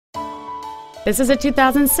This is a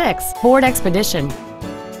 2006 Ford Expedition.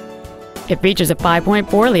 It features a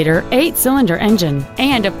 5.4-liter, 8-cylinder engine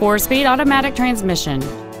and a 4-speed automatic transmission.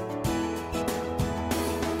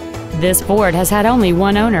 This Ford has had only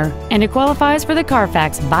one owner, and it qualifies for the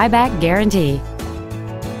Carfax buyback guarantee.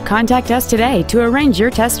 Contact us today to arrange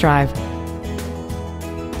your test drive.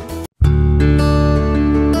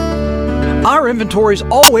 Our inventory is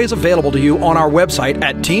always available to you on our website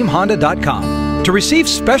at teamhonda.com. To receive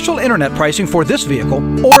special internet pricing for this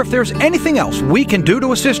vehicle, or if there's anything else we can do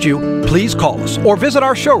to assist you, please call us or visit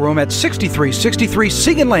our showroom at 6363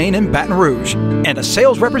 Siegen Lane in Baton Rouge, and a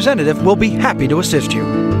sales representative will be happy to assist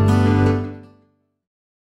you.